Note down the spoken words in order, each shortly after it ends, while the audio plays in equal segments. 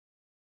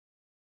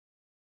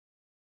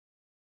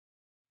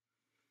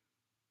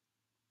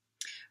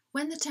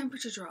When the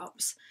temperature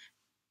drops,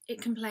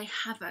 it can play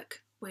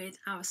havoc with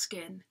our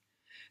skin.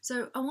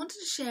 So I wanted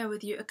to share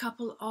with you a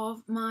couple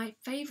of my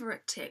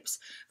favourite tips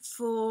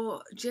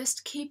for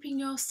just keeping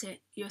your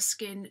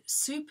skin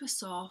super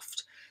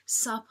soft,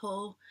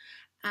 supple,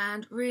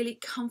 and really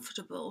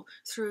comfortable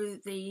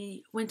through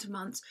the winter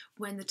months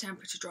when the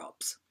temperature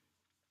drops.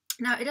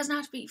 Now, it doesn't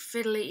have to be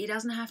fiddly, it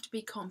doesn't have to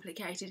be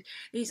complicated.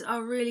 These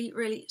are really,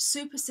 really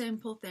super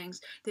simple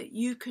things that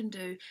you can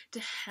do to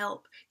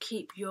help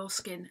keep your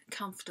skin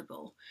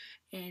comfortable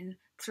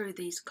through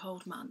these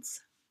cold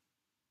months.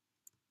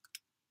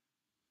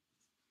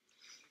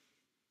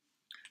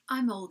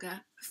 I'm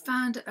Olga,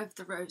 founder of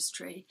The Rose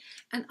Tree,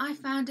 and I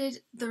founded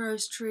The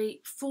Rose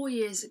Tree 4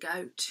 years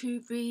ago to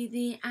be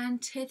the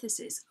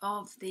antithesis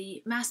of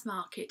the mass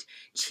market,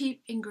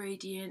 cheap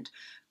ingredient,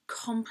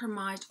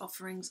 compromised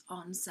offerings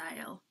on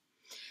sale.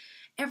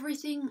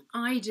 Everything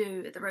I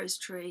do at The Rose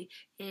Tree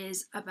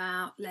is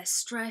about less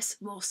stress,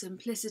 more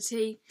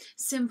simplicity,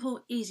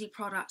 simple, easy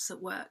products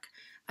that work.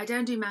 I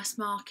don't do mass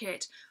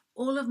market.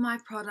 All of my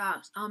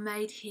products are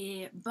made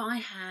here by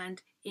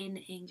hand in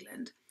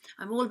England.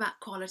 I'm all about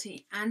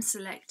quality and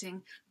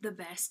selecting the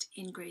best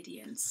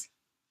ingredients.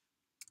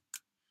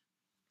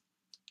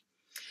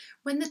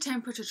 When the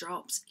temperature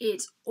drops,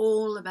 it's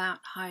all about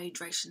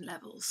hydration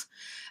levels.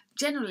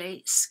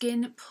 Generally,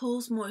 skin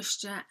pulls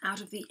moisture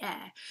out of the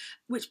air,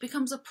 which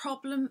becomes a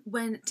problem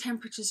when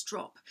temperatures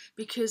drop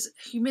because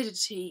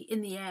humidity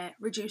in the air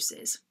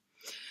reduces.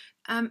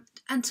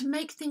 And to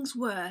make things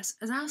worse,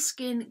 as our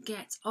skin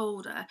gets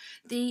older,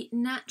 the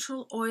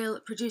natural oil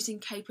producing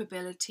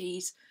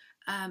capabilities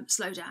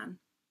slow down,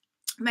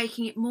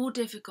 making it more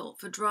difficult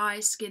for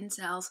dry skin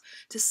cells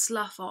to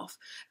slough off,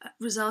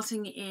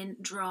 resulting in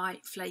dry,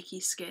 flaky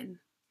skin.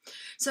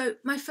 So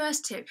my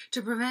first tip,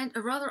 to prevent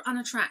a rather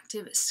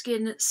unattractive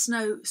skin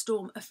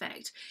snowstorm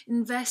effect,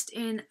 invest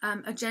in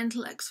a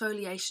gentle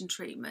exfoliation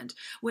treatment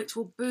which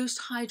will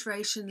boost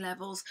hydration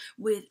levels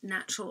with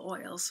natural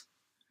oils.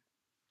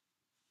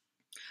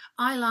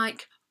 I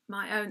like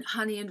my own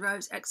honey and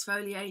rose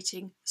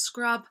exfoliating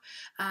scrub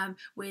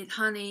with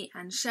honey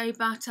and shea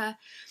butter.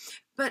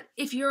 But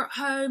if you're at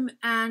home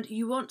and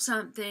you want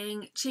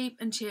something cheap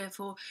and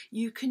cheerful,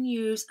 you can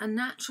use a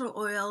natural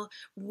oil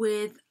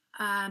with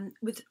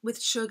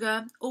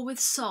sugar or with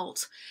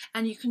salt,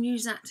 and you can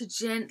use that to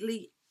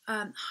gently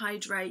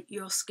hydrate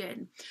your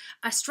skin.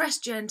 I stress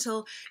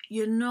gentle.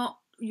 You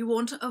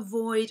want to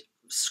avoid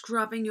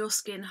scrubbing your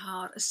skin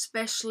hard,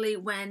 especially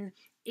when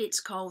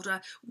it's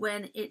colder,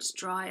 when it's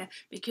drier,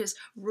 because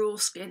raw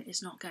skin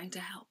is not going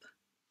to help.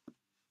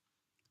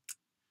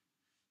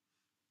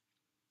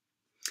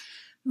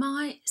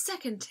 My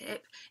second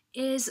tip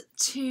is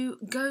to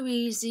go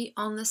easy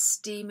on the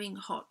steaming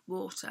hot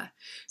water.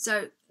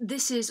 So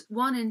this is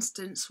one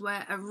instance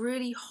where a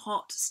really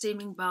hot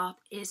steaming bath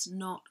is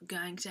not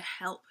going to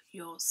help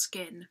your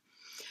skin.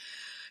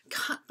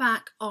 Cut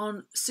back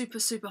on super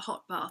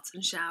hot baths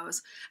and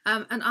showers,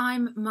 and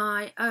I'm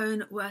my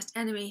own worst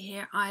enemy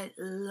here. I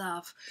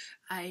love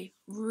a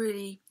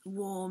really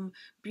warm,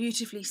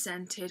 beautifully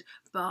scented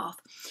bath,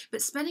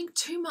 but spending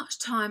too much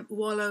time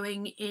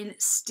wallowing in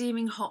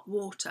steaming hot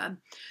water,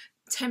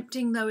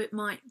 tempting though it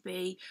might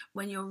be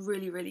when you're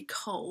really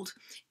cold,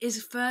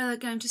 is further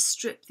going to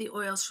strip the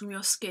oils from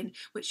your skin,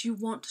 which you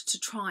want to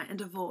try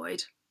and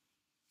avoid.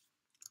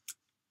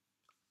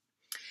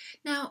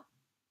 Now,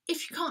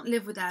 if you can't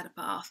live without a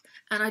bath,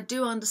 and I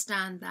do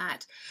understand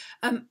that,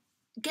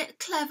 get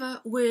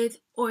clever with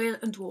oil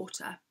and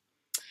water.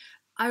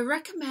 I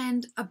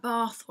recommend a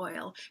bath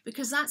oil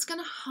because that's going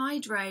to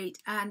hydrate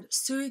and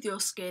soothe your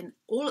skin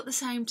all at the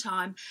same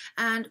time,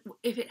 and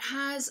if it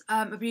has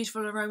a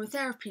beautiful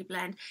aromatherapy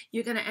blend,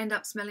 you're going to end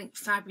up smelling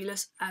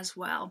fabulous as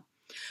well.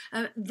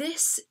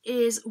 This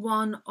is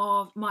one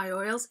of my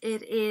oils.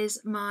 It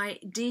is my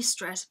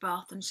de-stress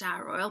bath and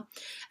shower oil,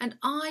 and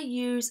I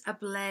use a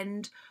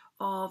blend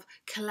of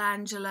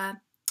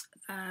calendula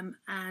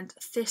and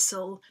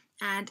thistle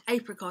and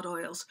apricot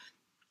oils,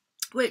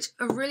 which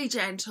are really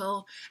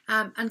gentle,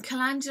 and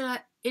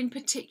calendula in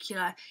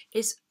particular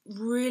is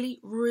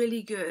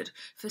really good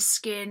for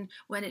skin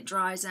when it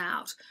dries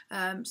out.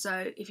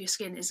 So if your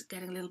skin is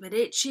getting a little bit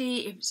itchy,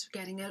 if it's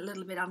getting a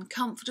little bit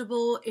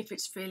uncomfortable, if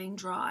it's feeling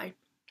dry.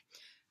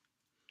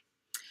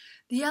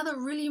 The other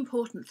really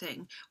important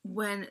thing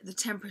when the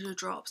temperature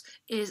drops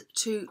is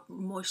to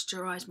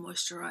moisturise.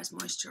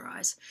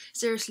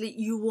 Seriously,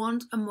 you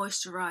want a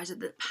moisturiser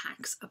that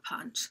packs a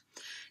punch.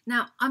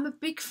 Now, I'm a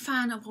big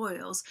fan of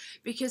oils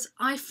because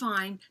I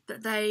find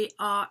that they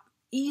are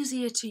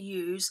easier to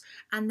use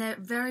and they're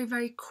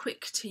very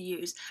quick to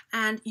use,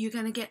 and you're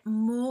going to get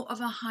more of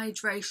a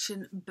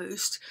hydration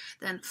boost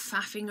than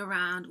faffing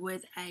around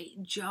with a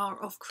jar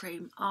of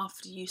cream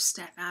after you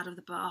step out of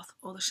the bath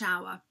or the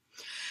shower.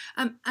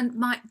 And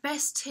my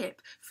best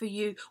tip for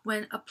you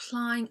when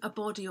applying a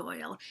body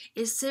oil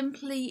is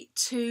simply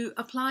to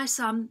apply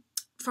some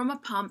from a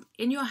pump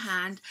in your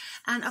hand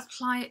and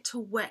apply it to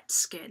wet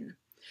skin.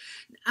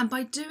 And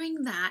by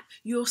doing that,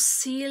 you're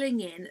sealing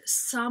in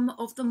some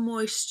of the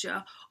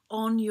moisture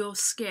on your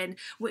skin,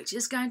 which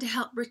is going to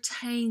help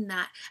retain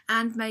that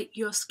and make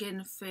your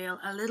skin feel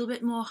a little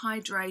bit more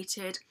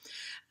hydrated,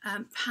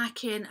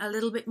 pack in a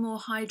little bit more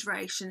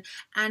hydration,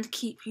 and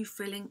keep you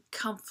feeling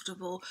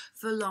comfortable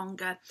for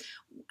longer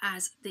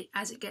as the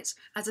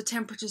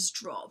temperatures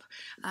drop,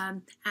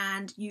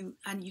 and you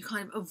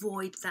kind of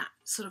avoid that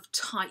sort of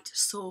tight,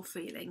 sore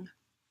feeling.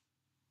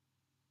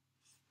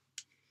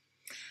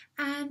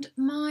 And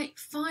my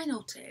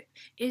final tip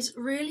is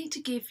really to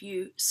give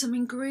you some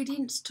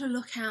ingredients to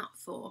look out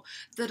for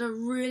that are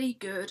really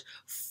good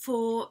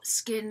for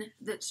skin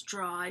that's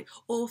dry,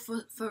 or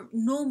for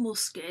normal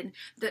skin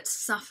that's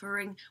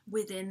suffering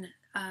within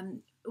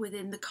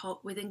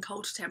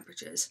cold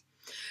temperatures.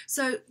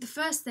 So the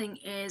first thing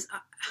is,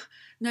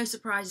 no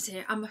surprises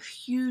here, I'm a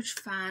huge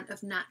fan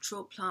of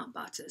natural plant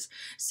butters.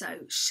 So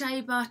shea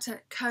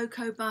butter,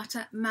 cocoa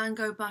butter,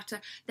 mango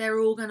butter, they're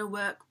all going to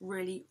work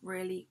really,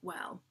 really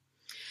well.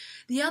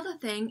 The other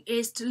thing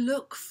is to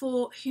look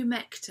for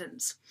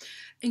humectants.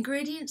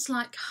 Ingredients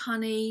like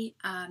honey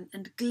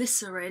and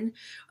glycerin,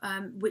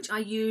 which I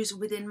use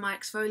within my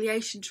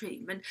exfoliation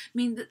treatment,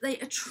 mean that they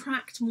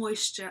attract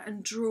moisture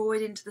and draw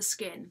it into the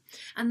skin.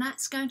 And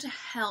that's going to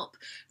help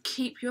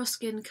keep your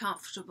skin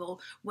comfortable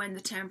when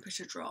the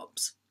temperature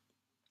drops.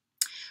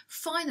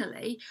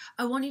 Finally,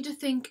 I want you to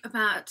think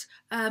about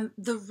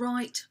the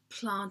right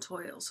plant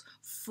oils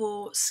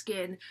for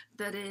skin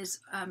that is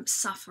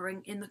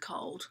suffering in the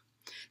cold.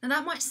 Now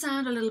that might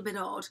sound a little bit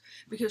odd,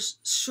 because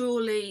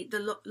surely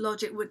the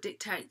logic would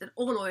dictate that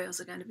all oils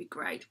are going to be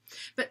great,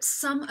 but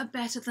some are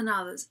better than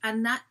others,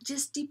 and that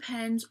just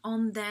depends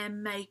on their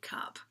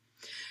makeup.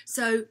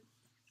 So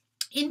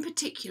in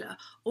particular,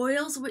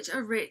 oils which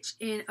are rich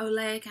in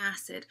oleic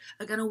acid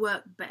are going to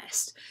work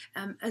best,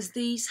 as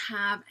these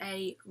have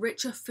a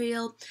richer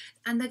feel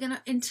and they're going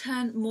to in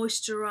turn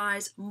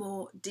moisturize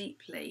more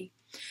deeply.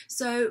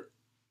 So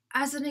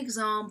as an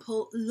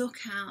example, look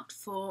out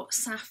for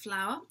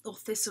safflower or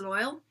thistle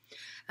oil,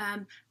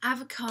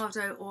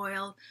 avocado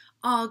oil,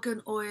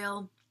 argan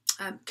oil,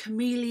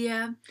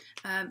 camellia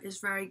is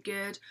very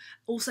good,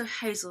 also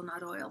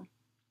hazelnut oil.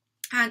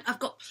 And I've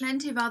got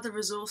plenty of other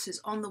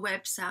resources on the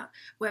website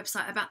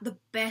about the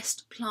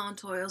best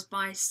plant oils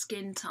by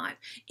skin type,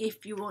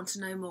 if you want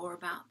to know more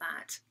about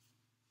that.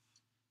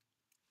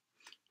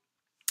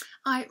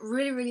 I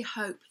really, really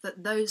hope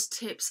that those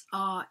tips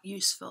are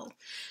useful.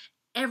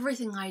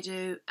 Everything I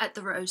do at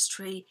the Rose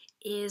Tree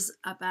is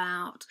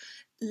about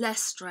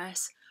less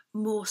stress,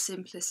 more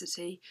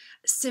simplicity,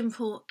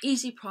 simple,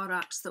 easy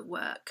products that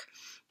work.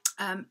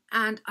 And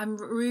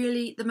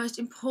the most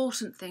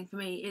important thing for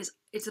me is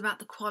it's about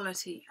the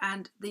quality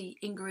and the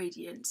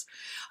ingredients.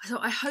 So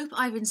I hope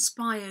I've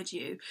inspired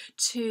you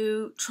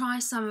to try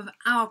some of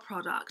our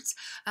products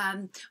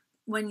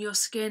when your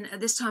skin at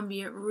this time of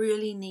year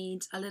really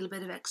needs a little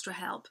bit of extra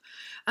help.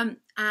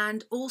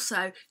 And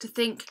also to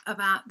think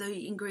about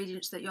the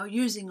ingredients that you're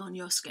using on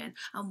your skin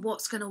and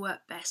what's going to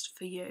work best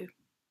for you.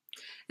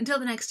 Until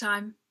the next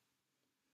time.